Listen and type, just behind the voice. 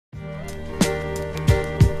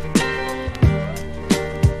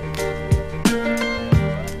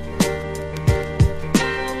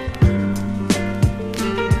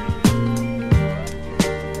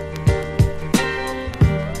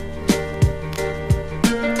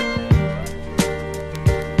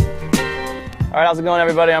Alright, how's it going,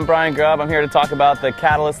 everybody? I'm Brian Grubb. I'm here to talk about the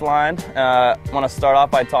Catalyst line. I want to start off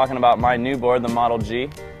by talking about my new board, the Model G.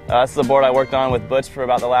 This is a board I worked on with Butch for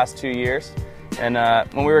about the last 2 years. And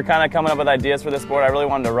when we were kind of coming up with ideas for this board, I really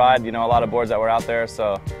wanted to ride, a lot of boards that were out there.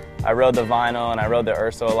 So I rode the Vinyl and I rode the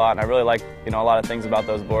Urso a lot, and I really liked, a lot of things about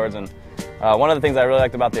those boards. And one of the things I really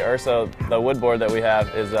liked about the Urso, the wood board that we have,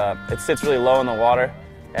 is it sits really low in the water,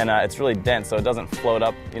 and it's really dense, so it doesn't float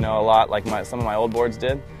up, a lot like some of my old boards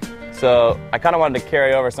did. So I kind of wanted to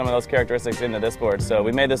carry over some of those characteristics into this board. So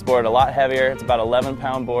we made this board a lot heavier. It's about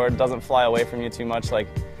 11-pound board, doesn't fly away from you too much like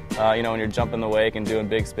when you're jumping the wake and doing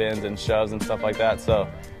big spins and shoves and stuff like that. So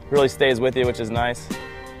it really stays with you, which is nice.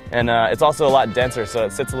 And it's also a lot denser, so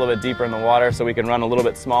it sits a little bit deeper in the water, so we can run a little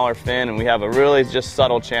bit smaller fin, and we have a really just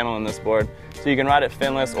subtle channel in this board. So you can ride it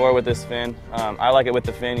finless or with this fin. I like it with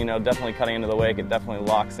the fin, definitely cutting into the wake. It definitely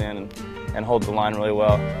locks in and holds the line really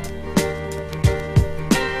well.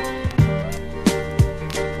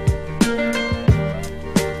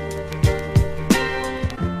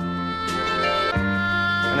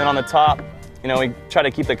 And then on the top, we try to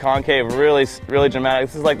keep the concave really dramatic.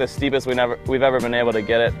 This is like the steepest we've ever been able to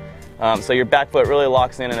get it. So your back foot really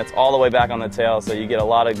locks in, and it's all the way back on the tail, so you get a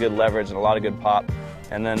lot of good leverage and a lot of good pop.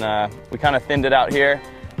 And then we kind of thinned it out here.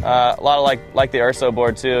 A lot of like the Urso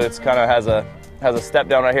board too. It's kind of has a step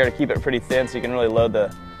down right here to keep it pretty thin, so you can really load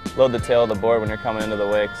the tail of the board when you're coming into the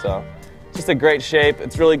wake. So just a great shape.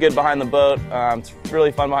 It's really good behind the boat. It's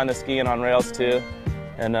really fun behind the ski and on rails too.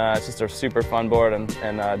 And it's just a super fun board, and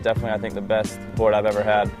definitely I think the best board I've ever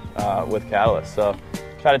had with Catalyst. So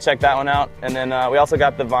try to check that one out. And then we also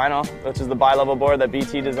got the Vinyl, which is the bi-level board that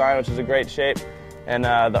BT designed, which is a great shape. And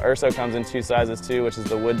the Urso comes in 2 sizes too, which is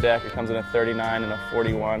the wood deck. It comes in a 39 and a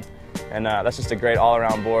 41. And that's just a great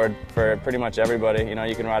all-around board for pretty much everybody.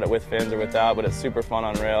 You can ride it with fins or without, but it's super fun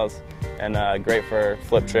on rails and great for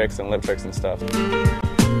flip tricks and lip tricks and stuff.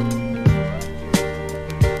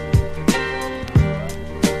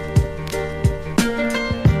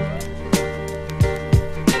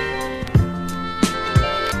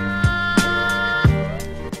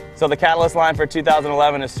 So the Catalyst line for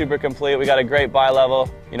 2011 is super complete. We got a great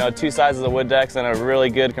bi-level, 2 sizes of wood decks, and a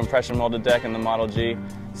really good compression molded deck in the Model G.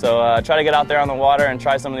 So try to get out there on the water and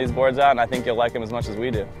try some of these boards out, and I think you'll like them as much as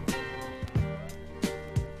we do.